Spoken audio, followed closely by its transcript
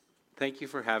Thank you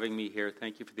for having me here.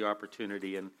 Thank you for the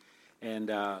opportunity. And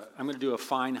I'm going to do a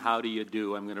fine how do you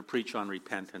do. I'm going to preach on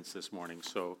repentance this morning.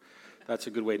 So that's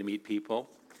a good way to meet people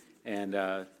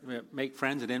and make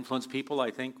friends and influence people,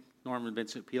 I think Norman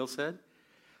Vincent Peale said.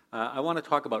 I want to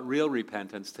talk about real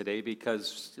repentance today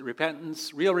because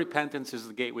real repentance is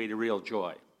the gateway to real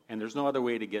joy. And there's no other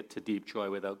way to get to deep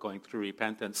joy without going through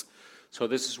repentance. So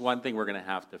this is one thing we're going to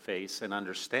have to face and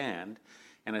understand.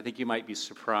 And I think you might be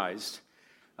surprised.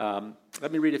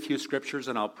 Let me read a few scriptures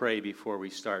and I'll pray before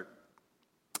we start.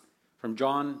 From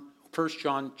 1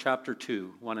 John chapter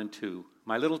 2, 1 and 2.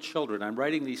 My little children, I'm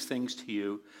writing these things to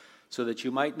you so that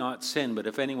you might not sin. But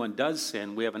if anyone does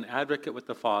sin, we have an advocate with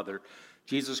the Father,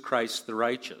 Jesus Christ the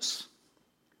righteous.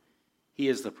 He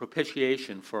is the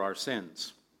propitiation for our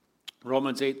sins.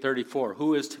 Romans 8:34,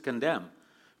 who is to condemn?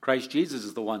 Christ Jesus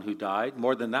is the one who died.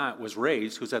 More than that, was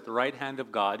raised, who's at the right hand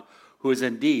of God, who is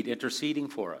indeed interceding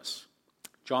for us.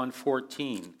 John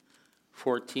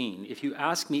 14:14. If you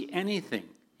ask me anything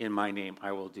in my name,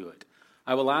 I will do it.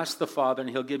 I will ask the Father, and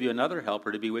he'll give you another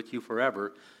helper to be with you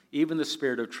forever, even the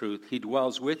Spirit of truth. He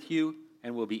dwells with you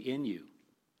and will be in you.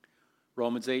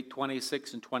 Romans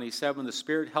 8:26 and 27. The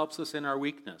Spirit helps us in our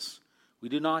weakness. We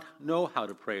do not know how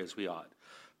to pray as we ought,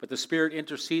 but the Spirit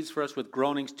intercedes for us with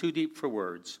groanings too deep for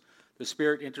words. The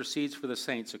Spirit intercedes for the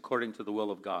saints according to the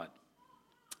will of God.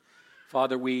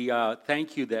 Father, we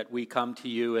thank you that we come to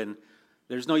you, and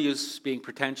there's no use being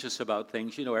pretentious about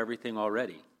things. You know everything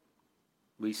already.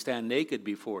 We stand naked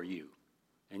before you,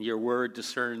 and your word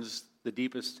discerns the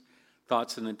deepest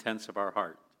thoughts and intents of our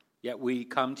heart. Yet we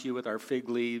come to you with our fig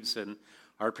leaves and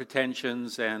our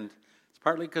pretensions, and it's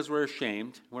partly because we're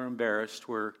ashamed, we're embarrassed,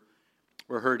 we're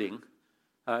hurting.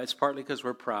 It's partly because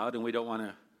we're proud and we don't want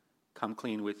to come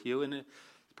clean with you, and it's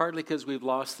partly because we've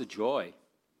lost the joy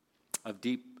of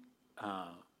deep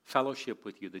fellowship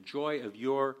with you, the joy of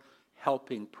your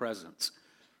helping presence.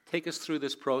 Take us through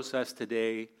this process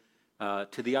today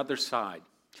to the other side,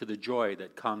 to the joy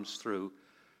that comes through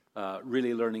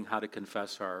really learning how to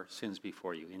confess our sins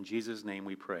before you. In Jesus' name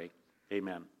we pray.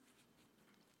 Amen.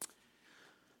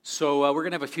 So we're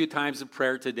going to have a few times of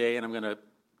prayer today, and I'm going to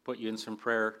put you in some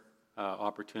prayer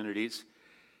opportunities.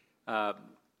 Have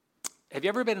you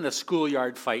ever been in a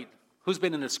schoolyard fight? Who's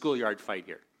been in a schoolyard fight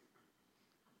here?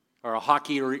 Or a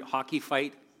hockey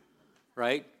fight,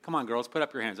 right? Come on, girls, put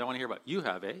up your hands. I want to hear about it. You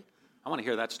have, eh? I want to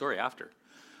hear that story after.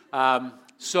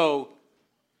 So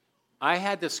I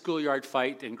had this schoolyard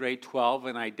fight in grade 12,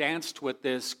 and I danced with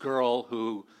this girl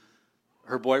who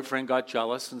her boyfriend got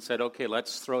jealous and said, okay,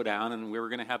 let's throw down, and we were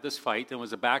going to have this fight. And it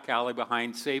was a back alley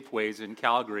behind Safeways in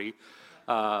Calgary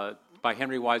by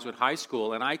Henry Wisewood High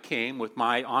School, and I came with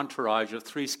my entourage of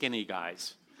 3 skinny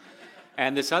guys.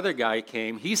 And this other guy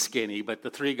came, he's skinny, but the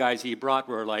 3 guys he brought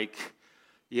were like,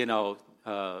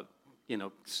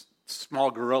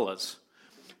 small gorillas.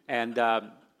 And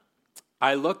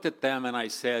I looked at them and I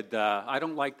said, I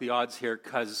don't like the odds here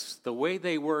because the way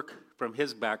they work from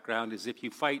his background is if you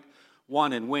fight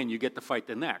one and win, you get to fight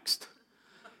the next.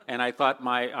 And I thought,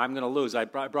 I'm going to lose. I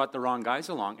brought the wrong guys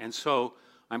along. And so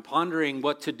I'm pondering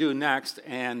what to do next,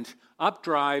 and up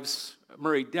drives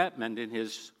Murray Detman in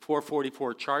his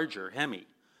 444 Charger Hemi.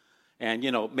 And,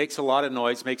 makes a lot of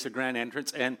noise, makes a grand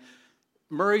entrance. And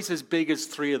Murray's as big as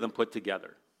 3 of them put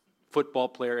together. Football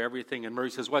player, everything. And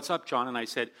Murray says, what's up, John? And I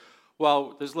said,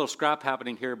 well, there's a little scrap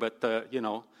happening here, but, and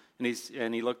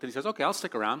he looked and he says, okay, I'll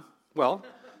stick around. Well,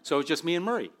 so it's just me and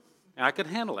Murray. And I could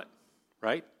handle it,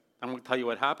 right? I'm going to tell you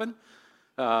what happened.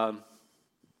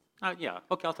 Okay,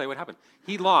 I'll tell you what happened.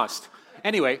 He lost.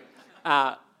 Anyway,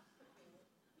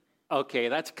 okay,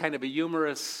 that's kind of a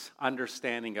humorous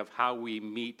understanding of how we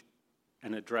meet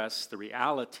and address the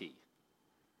reality,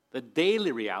 the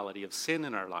daily reality of sin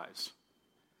in our lives.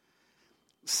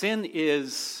 Sin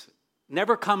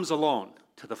never comes alone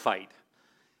to the fight.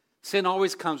 Sin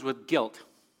always comes with guilt,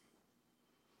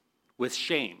 with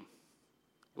shame,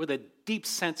 with a deep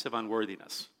sense of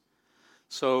unworthiness.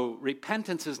 So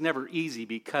repentance is never easy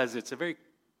because it's a very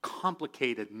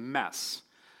complicated mess.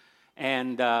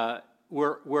 And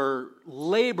we're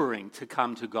laboring to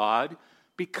come to God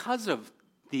because of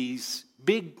the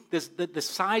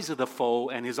size of the foe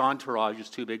and his entourage is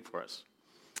too big for us.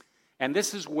 And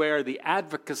this is where the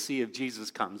advocacy of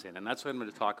Jesus comes in, and that's what I'm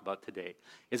going to talk about today,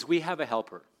 is we have a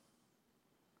helper.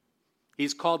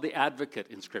 He's called the advocate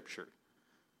in Scripture.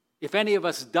 If any of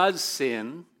us does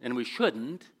sin, and we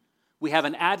shouldn't, we have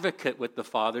an advocate with the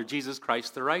Father, Jesus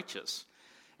Christ the righteous.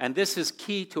 And this is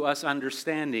key to us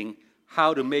understanding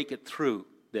how to make it through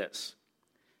this.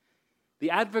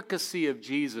 The advocacy of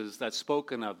Jesus that's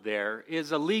spoken of there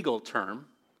is a legal term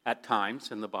at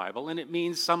times in the Bible, and it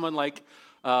means someone like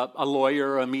a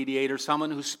lawyer or a mediator,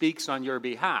 someone who speaks on your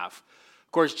behalf.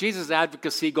 Of course, Jesus'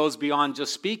 advocacy goes beyond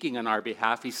just speaking on our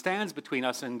behalf. He stands between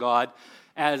us and God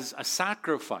as a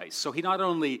sacrifice. So he not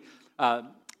only,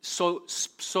 so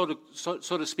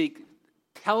to speak,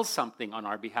 tells something on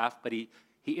our behalf, but he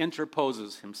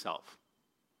interposes himself.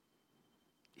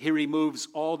 He removes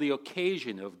all the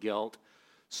occasion of guilt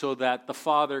so that the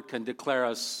Father can declare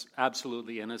us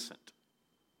absolutely innocent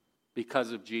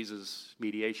because of Jesus'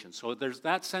 mediation. So there's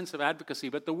that sense of advocacy,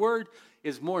 but the word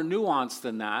is more nuanced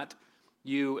than that.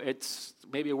 It's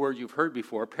maybe a word you've heard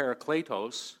before,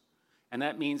 parakletos, and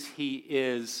that means he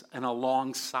is an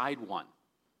alongside one.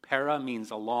 Para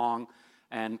means along,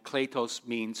 and kletos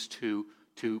means to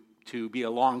be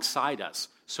alongside us.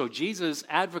 So Jesus'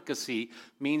 advocacy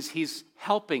means he's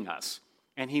helping us,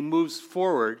 and he moves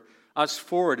us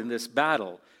forward in this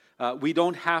battle. We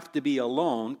don't have to be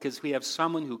alone because we have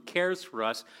someone who cares for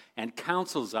us and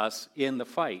counsels us in the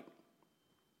fight.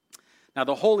 Now,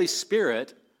 the Holy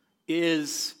Spirit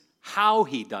is how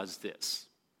he does this.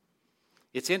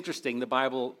 It's interesting, the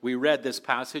Bible, we read this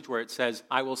passage where it says,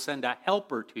 I will send a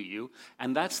helper to you,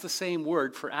 and that's the same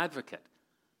word for advocate.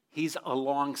 He's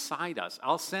alongside us.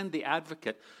 I'll send the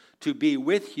advocate to be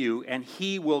with you, and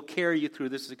he will carry you through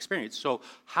this experience. So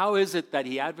how is it that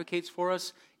he advocates for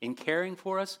us in caring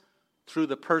for us? Through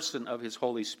the person of his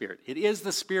Holy Spirit. It is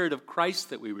the Spirit of Christ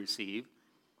that we receive.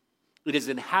 It is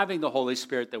in having the Holy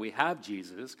Spirit that we have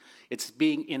Jesus. It's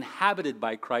being inhabited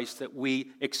by Christ that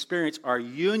we experience our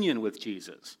union with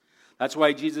Jesus. That's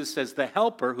why Jesus says, the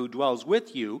helper who dwells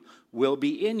with you will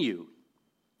be in you.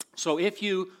 So if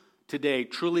you today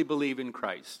truly believe in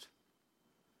Christ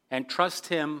and trust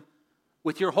him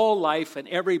with your whole life and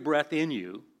every breath in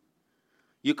you,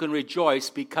 you can rejoice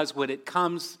because when it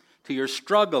comes to your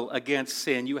struggle against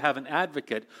sin, you have an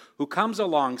advocate who comes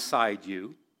alongside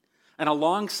you, an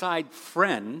alongside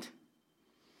friend,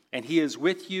 and he is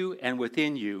with you and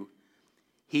within you.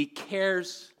 He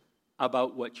cares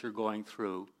about what you're going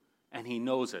through, and he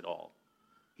knows it all.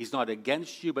 He's not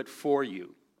against you, but for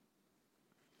you.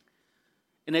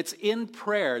 And it's in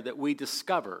prayer that we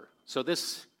discover, so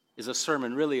this is a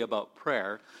sermon really about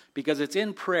prayer, because it's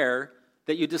in prayer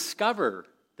that you discover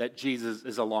that Jesus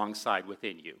is alongside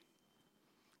within you.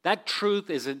 That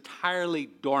truth is entirely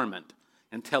dormant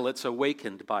until it's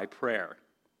awakened by prayer.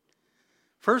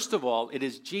 First of all, it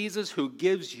is Jesus who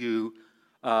gives you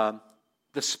the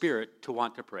Spirit to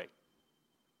want to pray.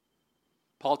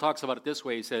 Paul talks about it this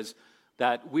way. He says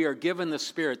that we are given the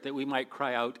Spirit that we might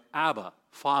cry out, Abba,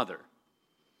 Father.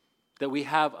 That we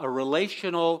have a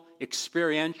relational,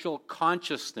 experiential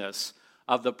consciousness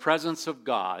of the presence of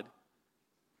God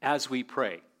as we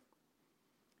pray.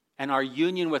 And our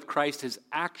union with Christ is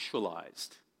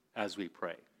actualized as we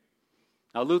pray.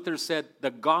 Now, Luther said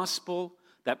the gospel,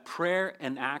 that prayer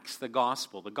enacts the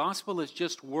gospel. The gospel is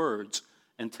just words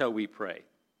until we pray.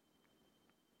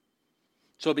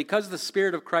 So because the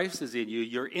Spirit of Christ is in you,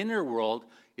 your inner world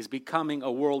is becoming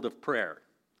a world of prayer.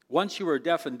 Once you were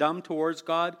deaf and dumb towards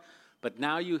God, but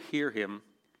now you hear him,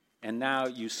 and now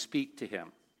you speak to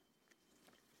him.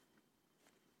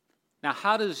 Now,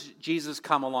 how does Jesus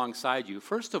come alongside you?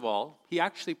 First of all, he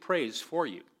actually prays for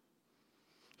you.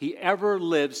 He ever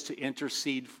lives to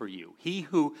intercede for you. He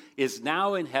who is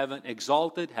now in heaven,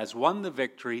 exalted, has won the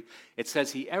victory. It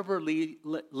says he ever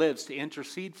lives to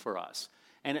intercede for us.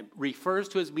 And it refers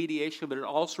to his mediation, but it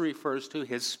also refers to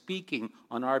his speaking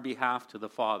on our behalf to the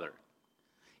Father.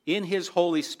 In his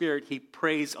Holy Spirit, he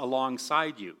prays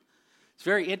alongside you. It's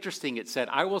very interesting. It said,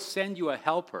 I will send you a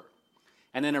helper.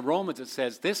 And then in Romans it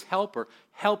says, this helper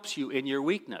helps you in your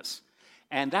weakness.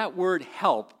 And that word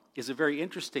help is a very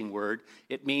interesting word.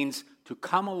 It means to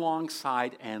come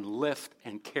alongside and lift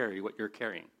and carry what you're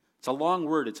carrying. It's a long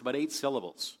word. It's about 8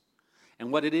 syllables.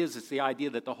 And what it is, it's the idea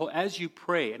that as you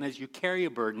pray and as you carry a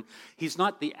burden, he's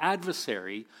not the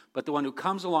adversary, but the one who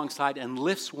comes alongside and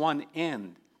lifts one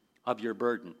end of your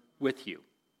burden with you.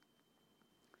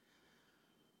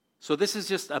 So this is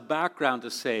just a background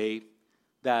to say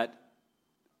that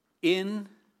in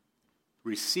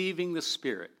receiving the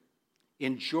Spirit,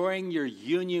 enjoying your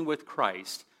union with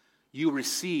Christ, you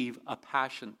receive a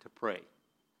passion to pray.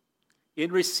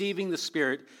 In receiving the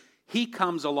Spirit, he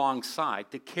comes alongside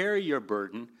to carry your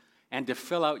burden and to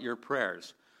fill out your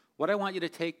prayers. What I want you to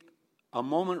take a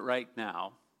moment right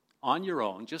now on your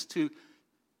own just to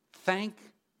thank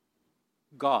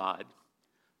God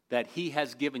that he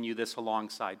has given you this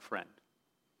alongside friend,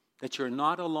 that you're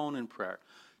not alone in prayer.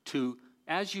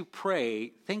 As you pray,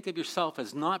 think of yourself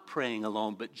as not praying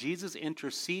alone, but Jesus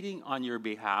interceding on your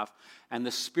behalf and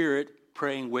the Spirit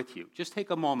praying with you. Just take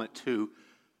a moment to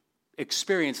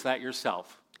experience that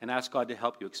yourself and ask God to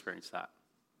help you experience that.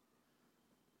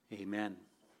 Amen.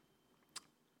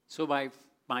 So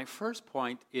my first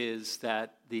point is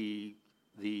that the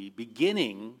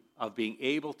beginning of being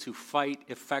able to fight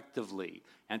effectively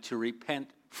and to repent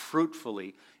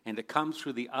fruitfully and to come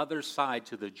through the other side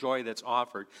to the joy that's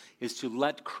offered is to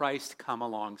let Christ come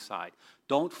alongside.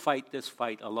 Don't fight this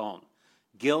fight alone.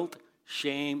 Guilt,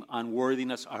 shame,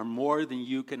 unworthiness are more than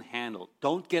you can handle.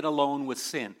 Don't get alone with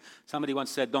sin. Somebody once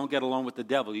said, don't get alone with the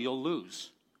devil, you'll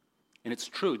lose. And it's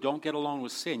true, don't get alone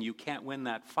with sin. You can't win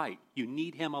that fight. You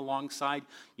need him alongside,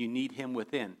 you need him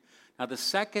within. Now the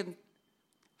second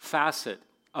facet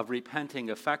of repenting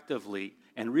effectively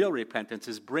and real repentance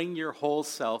is bring your whole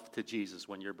self to Jesus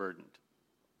when you're burdened.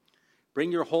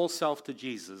 Bring your whole self to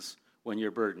Jesus when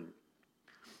you're burdened.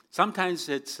 Sometimes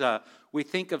we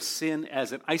think of sin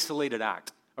as an isolated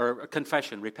act or a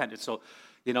confession, repentance. So,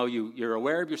 you're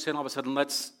aware of your sin. All of a sudden,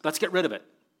 let's get rid of it.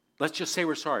 Let's just say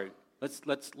we're sorry.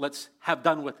 Let's have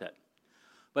done with it.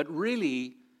 But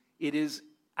really, it is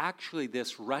actually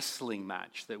this wrestling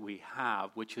match that we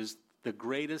have, which is the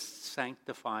greatest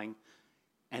sanctifying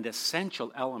and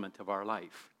essential element of our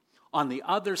life. On the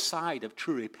other side of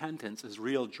true repentance is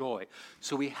real joy.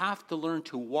 So we have to learn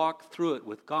to walk through it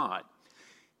with God.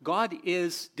 God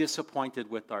is disappointed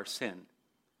with our sin,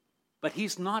 but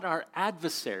he's not our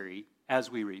adversary as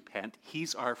we repent.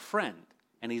 He's our friend,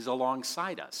 and he's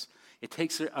alongside us. It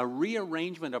takes a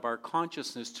rearrangement of our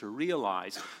consciousness to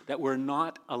realize that we're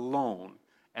not alone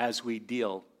as we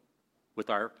deal with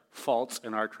our faults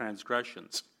and our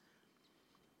transgressions.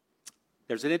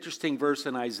 There's an interesting verse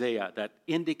in Isaiah that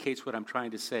indicates what I'm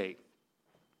trying to say.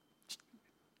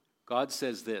 God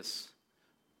says this,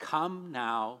 "Come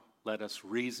now, let us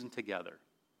reason together.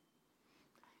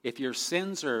 If your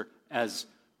sins are as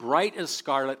bright as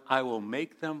scarlet, I will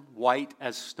make them white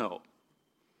as snow.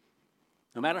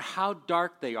 No matter how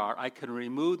dark they are, I can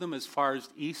remove them as far as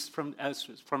east from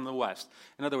the west."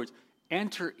 In other words,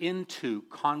 enter into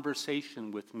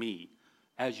conversation with me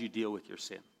as you deal with your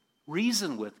sin.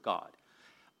 Reason with God.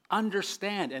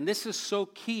 Understand, and this is so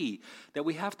key that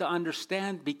we have to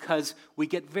understand because we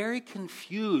get very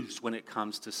confused when it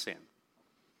comes to sin.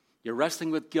 You're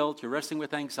wrestling with guilt, you're wrestling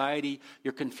with anxiety,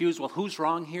 you're confused, well, who's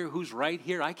wrong here, who's right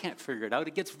here? I can't figure it out.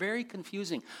 It gets very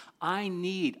confusing. I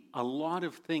need a lot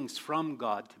of things from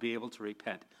God to be able to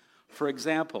repent. For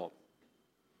example,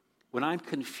 when I'm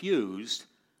confused,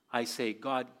 I say,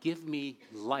 God, give me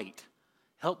light.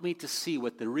 Help me to see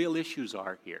what the real issues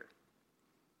are here.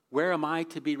 Where am I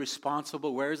to be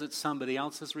responsible? Where is it somebody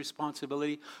else's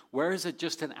responsibility? Where is it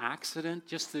just an accident?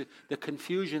 Just the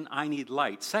confusion? I need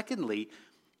light. Secondly,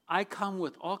 I come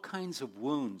with all kinds of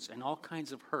wounds and all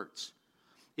kinds of hurts.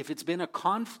 If it's been a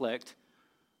conflict,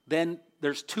 then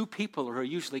there's two people who are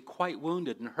usually quite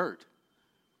wounded and hurt.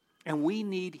 And we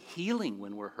need healing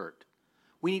when we're hurt.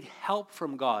 We need help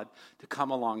from God to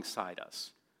come alongside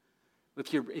us.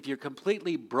 If you're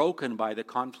completely broken by the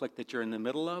conflict that you're in the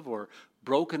middle of or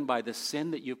broken by the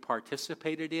sin that you've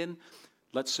participated in,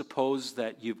 let's suppose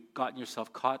that you've gotten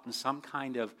yourself caught in some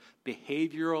kind of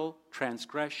behavioral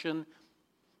transgression.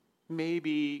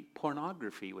 Maybe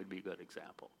pornography would be a good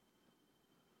example.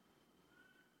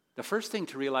 The first thing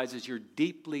to realize is you're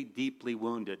deeply, deeply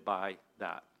wounded by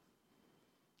that.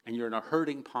 And you're in a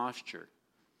hurting posture.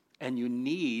 And you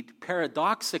need,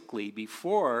 paradoxically,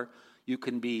 before you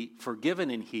can be forgiven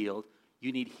and healed,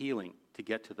 you need healing to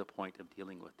get to the point of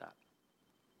dealing with that.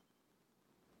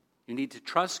 You need to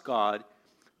trust God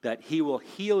that he will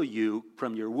heal you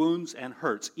from your wounds and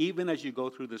hurts, even as you go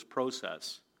through this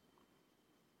process.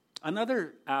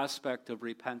 Another aspect of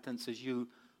repentance is you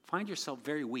find yourself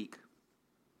very weak.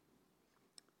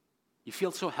 You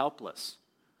feel so helpless.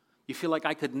 You feel like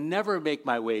I could never make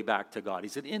my way back to God.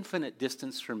 He's an infinite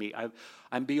distance from me.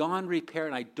 I'm beyond repair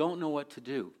and I don't know what to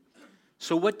do.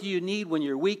 So what do you need when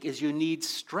you're weak is you need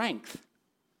strength.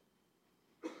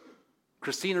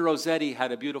 Christina Rossetti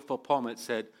had a beautiful poem that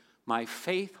said, "My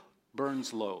faith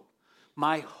burns low.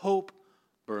 My hope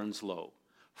burns low.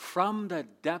 From the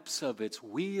depths of its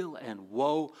weal and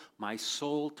woe, my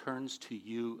soul turns to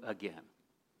you again."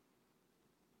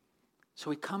 So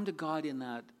we come to God in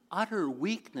that utter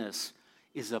weakness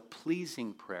is a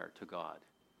pleasing prayer to God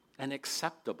and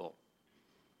acceptable.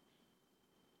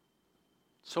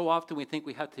 So often we think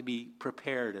we have to be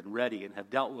prepared and ready and have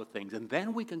dealt with things, and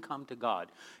then we can come to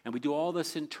God. And we do all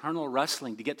this internal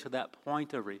wrestling to get to that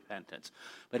point of repentance.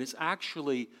 But it's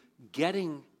actually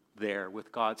getting there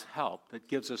with God's help that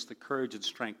gives us the courage and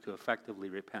strength to effectively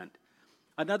repent.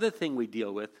 Another thing we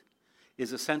deal with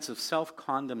is a sense of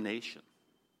self-condemnation.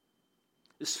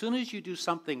 As soon as you do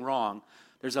something wrong,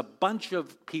 there's a bunch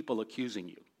of people accusing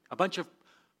you, a bunch of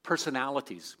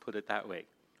personalities, put it that way.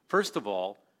 First of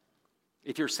all,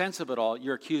 if you're sensitive at all,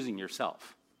 you're accusing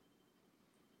yourself.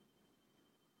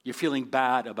 You're feeling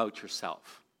bad about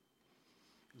yourself.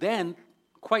 Then,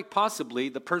 quite possibly,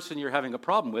 the person you're having a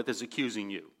problem with is accusing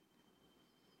you.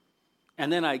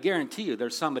 And then I guarantee you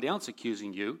there's somebody else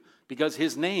accusing you because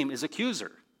his name is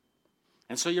accuser.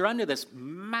 And so you're under this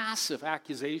massive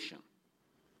accusation.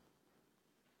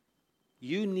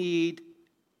 You need,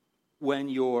 when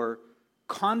your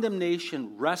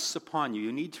condemnation rests upon you,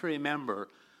 you need to remember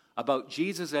about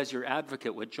Jesus as your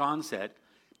advocate, what John said,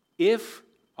 if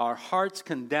our hearts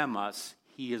condemn us,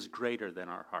 he is greater than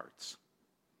our hearts.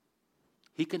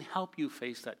 He can help you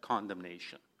face that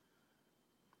condemnation.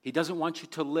 He doesn't want you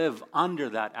to live under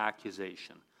that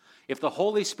accusation. If the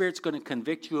Holy Spirit's going to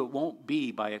convict you, it won't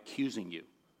be by accusing you.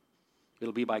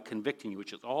 It'll be by convicting you,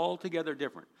 which is altogether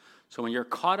different. So when you're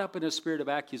caught up in a spirit of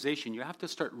accusation, you have to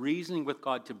start reasoning with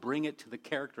God to bring it to the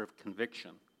character of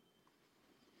conviction.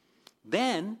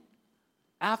 Then,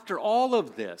 after all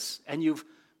of this, and you've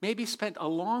maybe spent a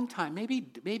long time, maybe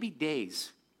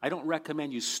days, I don't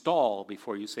recommend you stall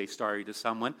before you say sorry to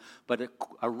someone, but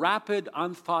a rapid,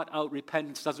 unthought-out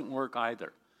repentance doesn't work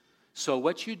either. So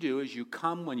what you do is you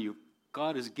come when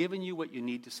God has given you what you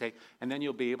need to say, and then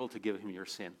you'll be able to give him your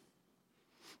sin.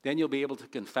 Then you'll be able to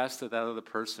confess to that other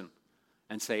person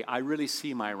and say, I really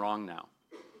see my wrong now.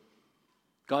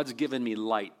 God's given me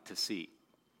light to see.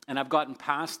 And I've gotten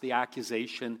past the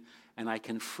accusation, and I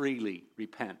can freely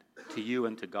repent to you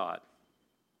and to God.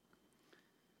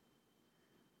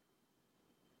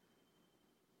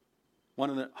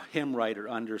 One hymn writer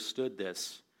understood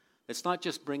this. It's not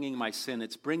just bringing my sin,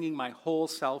 it's bringing my whole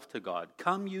self to God.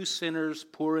 Come, you sinners,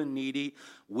 poor and needy,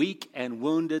 weak and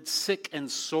wounded, sick and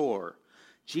sore.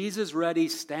 Jesus ready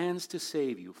stands to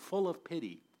save you, full of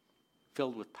pity,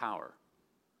 filled with power.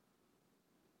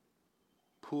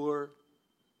 Poor,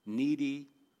 needy,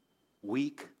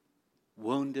 weak,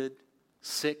 wounded,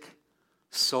 sick,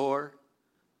 sore.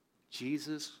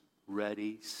 Jesus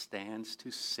ready stands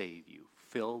to save you,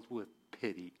 filled with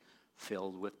pity,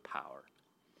 filled with power.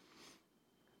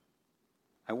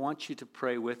 I want you to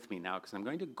pray with me now because I'm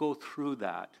going to go through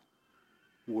that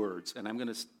words and I'm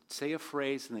going to say a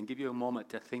phrase and then give you a moment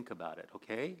to think about it,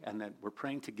 okay? And then we're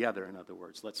praying together, in other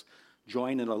words. Let's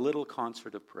join in a little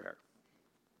concert of prayer.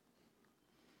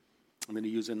 I'm going to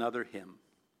use another hymn.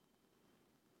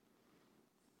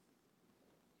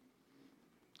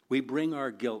 We bring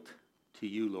our guilt to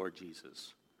you, Lord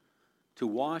Jesus, to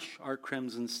wash our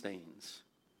crimson stains.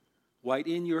 White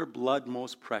in your blood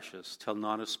most precious, till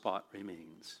not a spot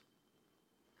remains.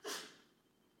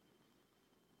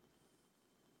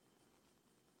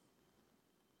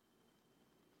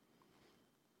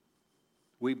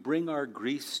 We bring our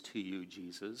griefs to you,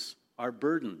 Jesus, our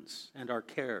burdens and our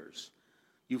cares.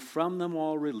 You from them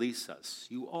all release us.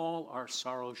 You all our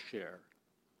sorrow share.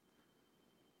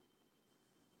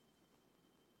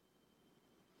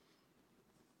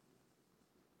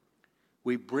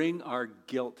 We bring our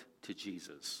guilt to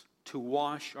Jesus, to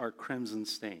wash our crimson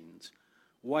stains.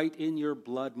 White in your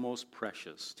blood most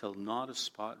precious, till not a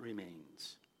spot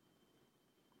remains.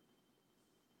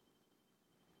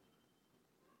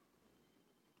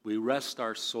 We rest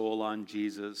our soul on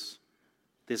Jesus,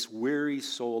 this weary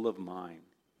soul of mine.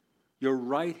 Your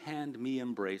right hand me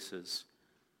embraces,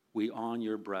 we on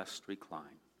your breast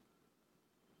recline.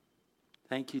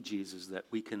 Thank you, Jesus, that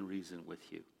we can reason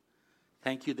with you.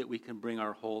 Thank you that we can bring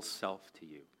our whole self to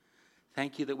you.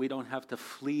 Thank you that we don't have to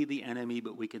flee the enemy,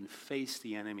 but we can face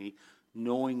the enemy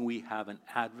knowing we have an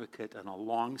advocate and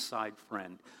alongside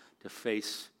friend to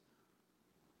face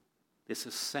this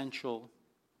essential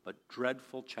but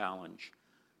dreadful challenge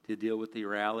to deal with the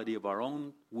reality of our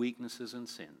own weaknesses and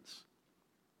sins.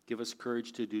 Give us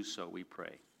courage to do so, we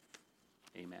pray.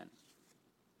 Amen.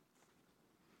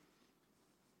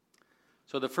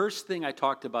 So the first thing I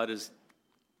talked about is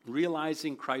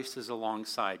realizing Christ is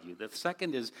alongside you. The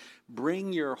second is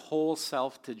bring your whole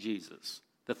self to Jesus.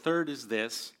 The third is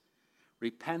this: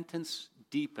 repentance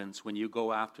deepens when you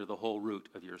go after the whole root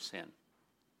of your sin.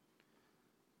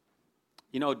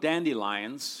 You know,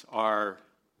 dandelions are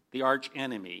the arch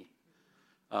enemy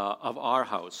of our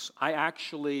house. I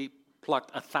actually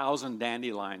plucked 1,000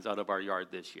 dandelions out of our yard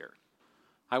this year.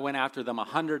 I went after them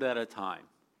 100 at a time.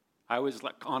 I was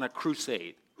like on a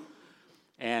crusade.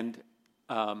 And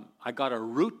I got a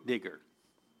root digger.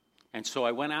 And so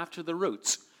I went after the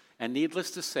roots. And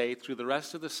needless to say, through the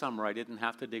rest of the summer, I didn't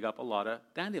have to dig up a lot of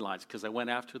dandelions because I went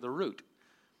after the root.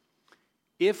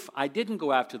 If I didn't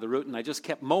go after the root and I just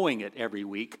kept mowing it every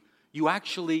week, you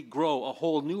actually grow a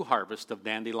whole new harvest of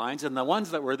dandelions, and the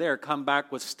ones that were there come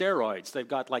back with steroids. They've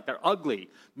got they're ugly,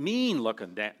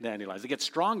 mean-looking dandelions. They get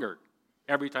stronger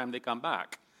every time they come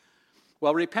back.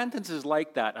 Well, repentance is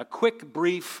like that. A quick,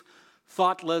 brief,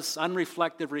 thoughtless,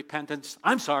 unreflective repentance,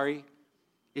 I'm sorry,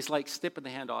 is like snipping the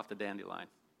hand off the dandelion.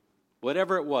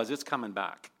 Whatever it was, it's coming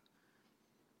back.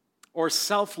 Or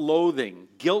self-loathing,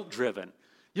 guilt-driven.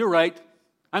 You're right,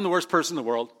 I'm the worst person in the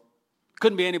world.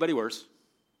 Couldn't be anybody worse.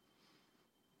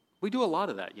 We do a lot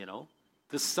of that,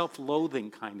 this self-loathing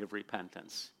kind of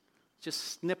repentance.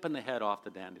 Just snipping the head off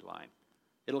the dandelion.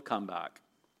 It'll come back,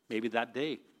 maybe that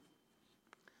day.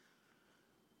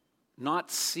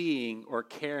 Not seeing or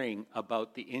caring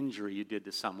about the injury you did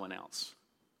to someone else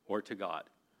or to God.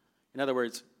 In other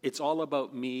words, it's all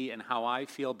about me and how I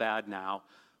feel bad now,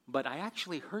 but I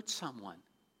actually hurt someone.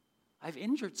 I've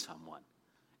injured someone.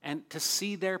 And to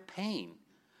see their pain.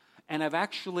 And I've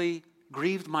actually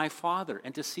grieved my Father,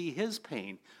 and to see his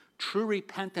pain. True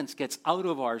repentance gets out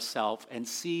of ourselves and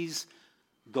sees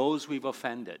those we've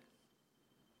offended.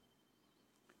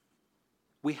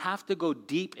 We have to go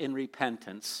deep in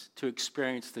repentance to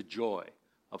experience the joy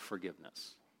of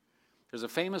forgiveness. There's a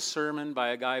famous sermon by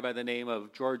a guy by the name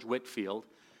of George Whitefield,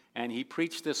 and he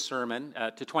preached this sermon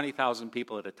to 20,000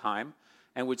 people at a time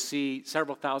and would see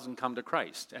several thousand come to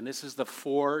Christ. And this is the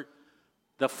four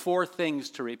things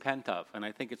to repent of. And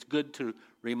I think it's good to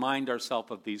remind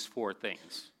ourselves of these 4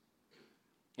 things.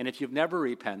 And if you've never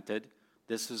repented,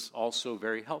 this is also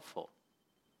very helpful.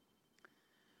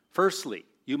 Firstly,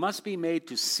 you must be made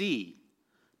to see,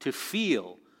 to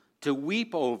feel, to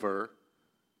weep over,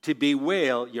 to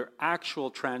bewail your actual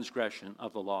transgression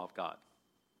of the law of God.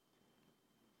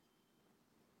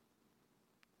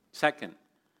 Second,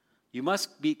 you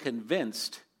must be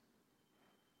convinced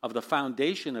of the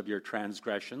foundation of your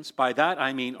transgressions. By that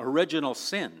I mean original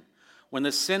sin. When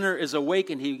the sinner is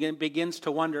awakened, he begins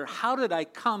to wonder, how did I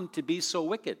come to be so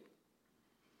wicked?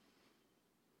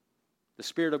 The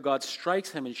Spirit of God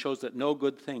strikes him and shows that no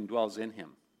good thing dwells in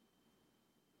him.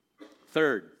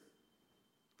 Third,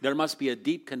 there must be a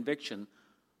deep conviction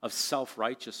of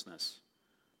self-righteousness.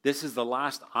 This is the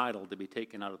last idol to be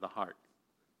taken out of the heart.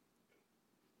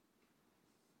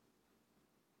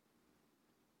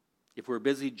 If we're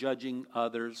busy judging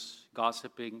others,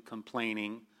 gossiping,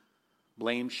 complaining,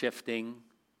 blame shifting,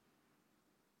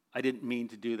 I didn't mean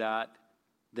to do that,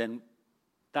 then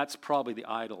that's probably the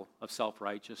idol of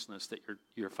self-righteousness that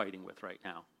you're fighting with right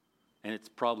now. And it's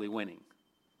probably winning.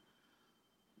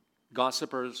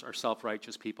 Gossipers are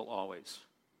self-righteous people always.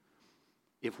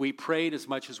 If we prayed as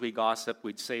much as we gossip,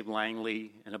 we'd save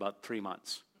Langley in about 3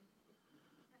 months.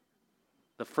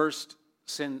 The first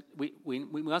sin, we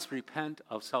must repent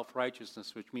of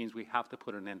self-righteousness, which means we have to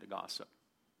put an end to gossip.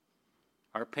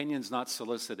 Our opinion's not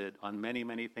solicited on many,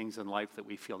 many things in life that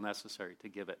we feel necessary to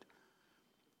give it.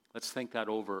 Let's think that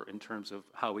over in terms of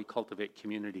how we cultivate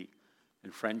community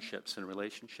and friendships and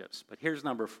relationships. But here's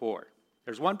number 4.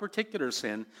 There's one particular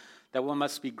sin that one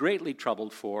must be greatly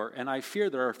troubled for, and I fear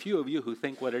there are a few of you who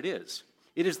think what it is.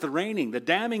 It is the reigning, the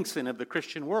damning sin of the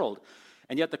Christian world.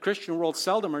 And yet the Christian world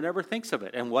seldom or never thinks of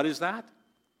it. And what is that?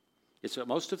 It's what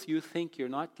most of you think you're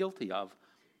not guilty of.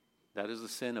 That is the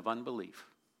sin of unbelief.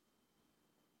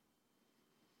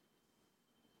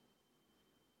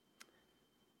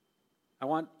 I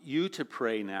want you to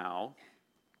pray now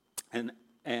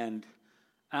and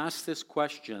ask this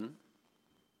question: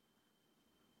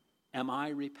 am I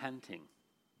repenting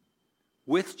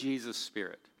with Jesus'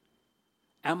 Spirit?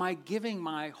 Am I giving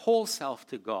my whole self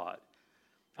to God?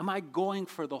 Am I going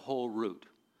for the whole route?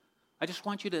 I just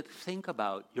want you to think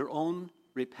about your own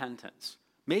repentance.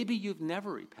 Maybe you've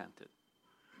never repented.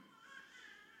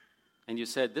 And you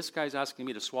said, this guy's asking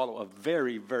me to swallow a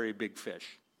very, very big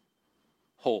fish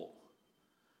whole.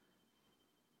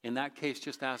 In that case,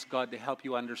 just ask God to help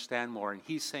you understand more. And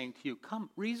he's saying to you, come,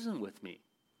 reason with me.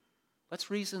 Let's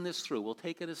reason this through. We'll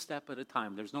take it a step at a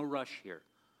time. There's no rush here.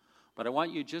 But I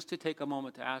want you just to take a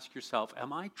moment to ask yourself,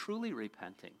 am I truly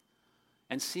repenting?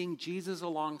 And seeing Jesus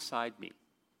alongside me,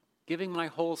 giving my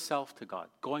whole self to God,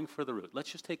 going for the route.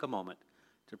 Let's just take a moment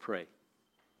to pray.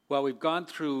 Well, we've gone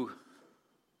through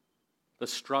the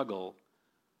struggle.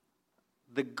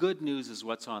 The good news is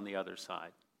what's on the other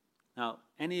side. Now,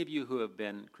 any of you who have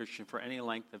been Christian for any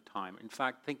length of time, in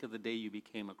fact, think of the day you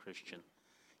became a Christian.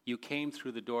 You came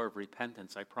through the door of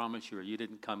repentance. I promise you, or you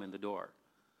didn't come in the door.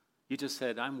 You just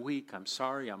said, I'm weak, I'm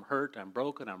sorry, I'm hurt, I'm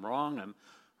broken, I'm wrong,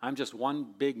 I'm just one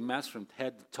big mess from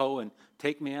head to toe, and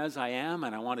take me as I am,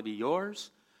 and I want to be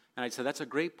yours. And I said, that's a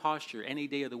great posture any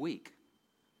day of the week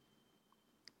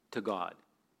to God.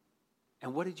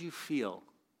 And what did you feel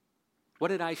What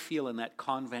did I feel in that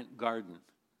convent garden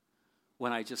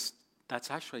when that's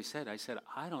actually I said,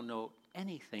 I don't know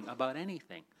anything about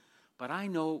anything, but I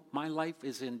know my life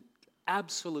is in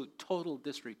absolute total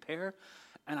disrepair,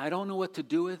 and I don't know what to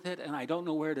do with it, and I don't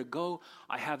know where to go.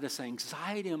 I have this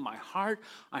anxiety in my heart.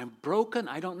 I'm broken.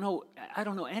 I don't know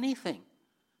anything.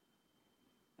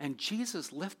 And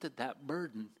Jesus lifted that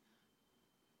burden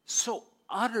so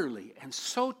utterly and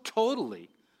so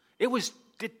totally.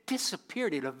 It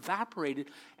disappeared, it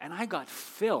evaporated, and I got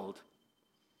filled.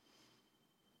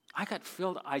 I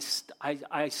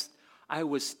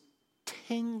was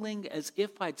tingling as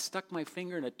if I'd stuck my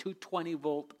finger in a 220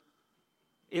 volt.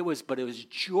 It was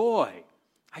joy.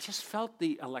 I just felt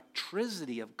the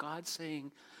electricity of God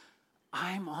saying,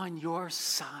 I'm on your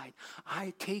side.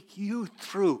 I take you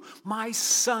through. My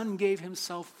son gave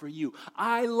himself for you.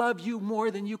 I love you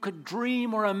more than you could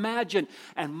dream or imagine.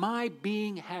 And my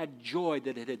being had joy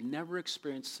that it had never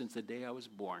experienced since the day I was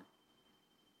born.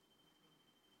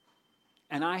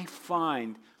 And I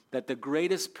find that the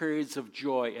greatest periods of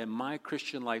joy in my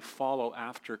Christian life follow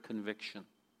after conviction.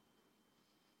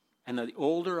 And the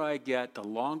older I get, the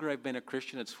longer I've been a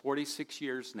Christian, it's 46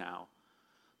 years now,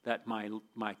 that my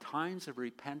times of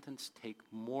repentance take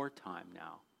more time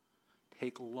now,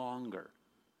 take longer.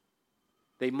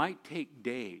 They might take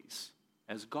days.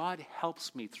 As God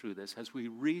helps me through this, as we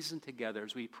reason together,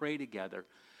 as we pray together,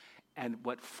 and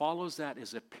what follows that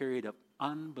is a period of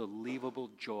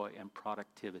unbelievable joy and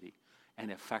productivity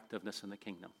and effectiveness in the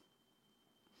kingdom.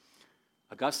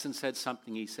 Augustine said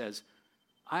something, he says,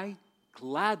 I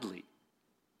gladly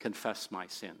confess my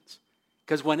sins,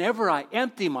 because whenever I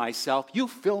empty myself, you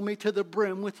fill me to the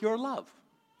brim with your love.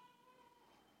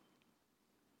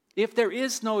 If there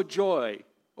is no joy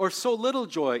or so little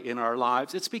joy in our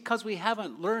lives, it's because we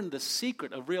haven't learned the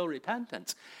secret of real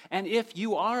repentance. And if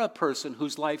you are a person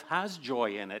whose life has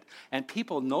joy in it, and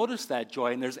people notice that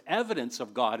joy, and there's evidence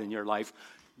of God in your life,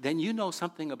 then you know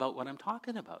something about what I'm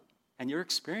talking about, and you're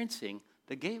experiencing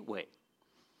the gateway.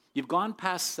 You've gone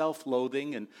past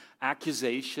self-loathing and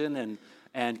accusation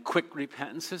and quick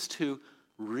repentances to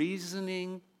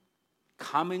reasoning,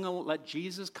 let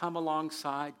Jesus come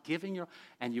alongside,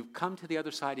 and you've come to the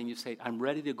other side and you say, I'm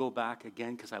ready to go back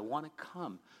again because I want to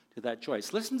come to that joy.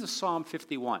 So listen to Psalm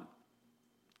 51.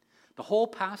 The whole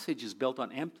passage is built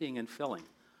on emptying and filling.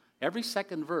 Every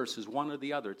second verse is one or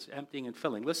the other. It's emptying and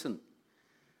filling. Listen,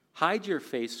 hide your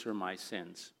face from my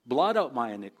sins. Blot out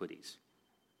my iniquities.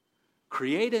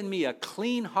 Create in me a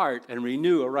clean heart and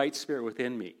renew a right spirit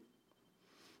within me.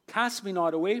 Cast me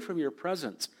not away from your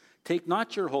presence. Take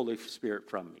not your Holy Spirit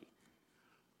from me.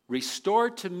 Restore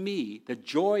to me the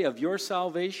joy of your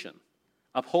salvation.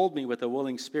 Uphold me with a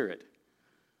willing spirit.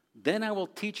 Then I will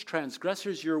teach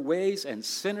transgressors your ways, and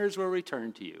sinners will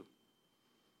return to you.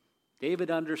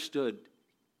 David understood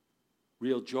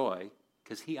real joy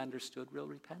because he understood real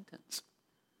repentance.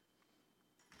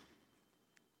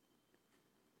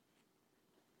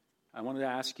 I wanted to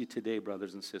ask you today,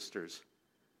 brothers and sisters,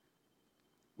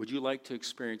 would you like to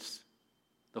experience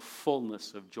the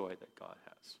fullness of joy that God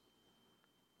has?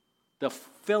 The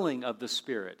filling of the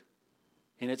Spirit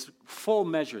in its full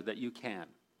measure that you can.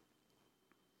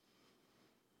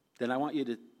 Then I want you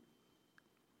to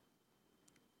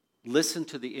listen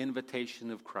to the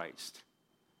invitation of Christ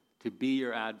to be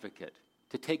your advocate,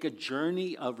 to take a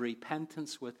journey of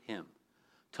repentance with Him,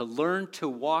 to learn to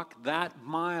walk that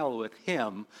mile with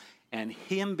Him and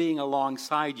Him being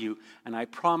alongside you. And I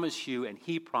promise you, and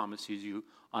He promises you,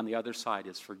 on the other side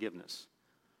is forgiveness,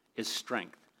 is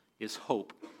strength, is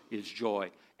hope, is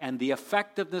joy, and the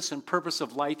effectiveness and purpose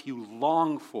of life you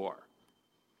long for.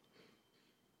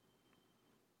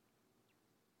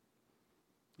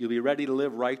 You'll be ready to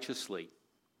live righteously.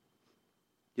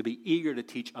 You'll be eager to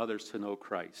teach others to know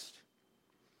Christ.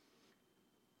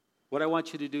 What I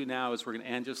want you to do now is we're going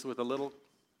to end just with a little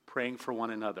praying for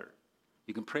one another.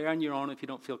 You can pray on your own if you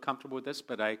don't feel comfortable with this,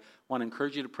 but I want to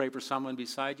encourage you to pray for someone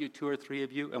beside you, 2 or 3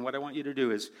 of you. And what I want you to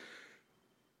do is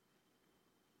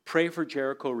pray for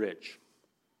Jericho Ridge.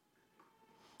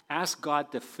 Ask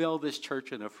God to fill this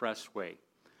church in a fresh way.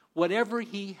 Whatever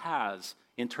He has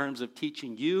in terms of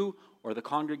teaching you or the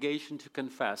congregation to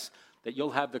confess, that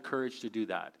you'll have the courage to do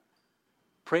that.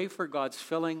 Pray for God's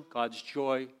filling, God's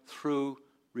joy through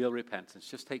real repentance.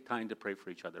 Just take time to pray for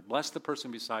each other. Bless the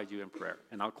person beside you in prayer,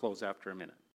 and I'll close after a minute.